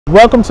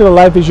Welcome to the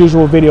Life as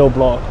Usual video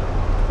blog,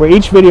 where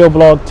each video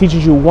blog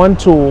teaches you one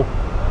tool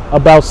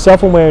about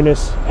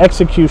self-awareness,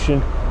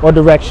 execution, or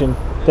direction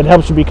that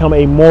helps you become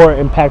a more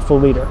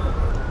impactful leader.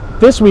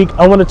 This week,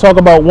 I want to talk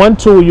about one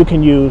tool you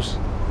can use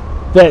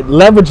that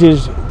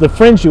leverages the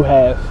friends you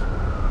have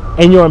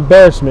and your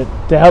embarrassment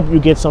to help you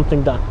get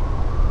something done.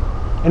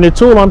 And the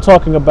tool I'm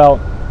talking about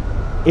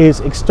is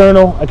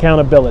external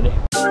accountability.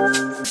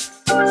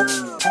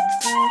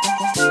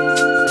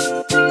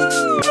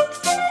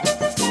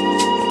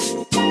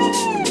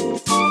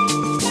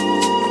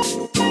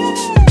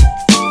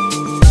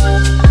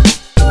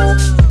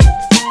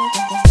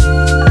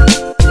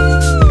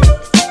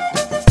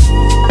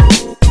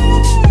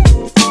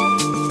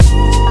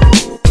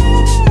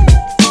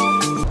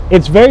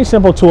 It's very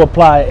simple to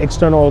apply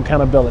external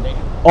accountability.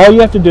 All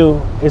you have to do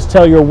is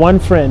tell your one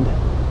friend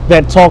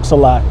that talks a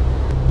lot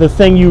the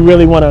thing you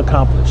really want to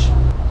accomplish.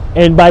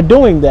 And by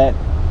doing that,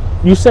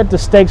 you set the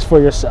stakes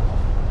for yourself.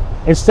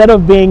 Instead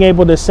of being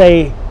able to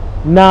say,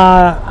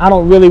 nah, I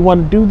don't really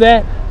want to do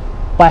that,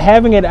 by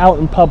having it out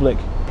in public,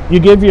 you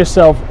give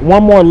yourself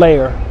one more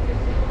layer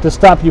to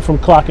stop you from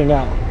clocking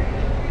out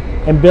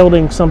and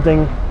building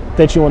something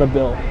that you want to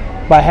build.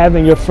 By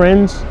having your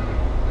friends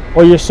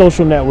or your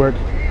social network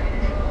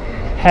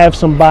have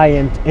some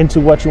buy-in into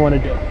what you want to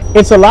do.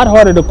 It's a lot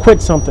harder to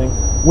quit something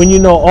when you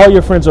know all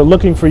your friends are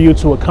looking for you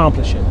to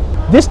accomplish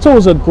it. This tool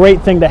is a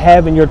great thing to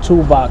have in your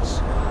toolbox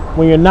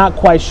when you're not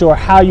quite sure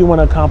how you want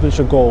to accomplish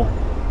a goal,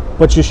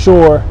 but you're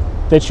sure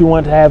that you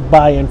want to have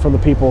buy-in from the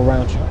people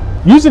around you.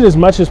 Use it as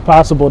much as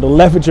possible to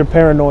leverage your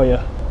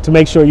paranoia to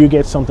make sure you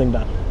get something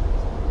done.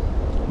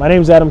 My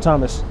name is Adam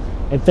Thomas,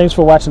 and thanks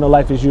for watching the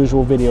Life as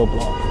Usual video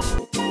blog.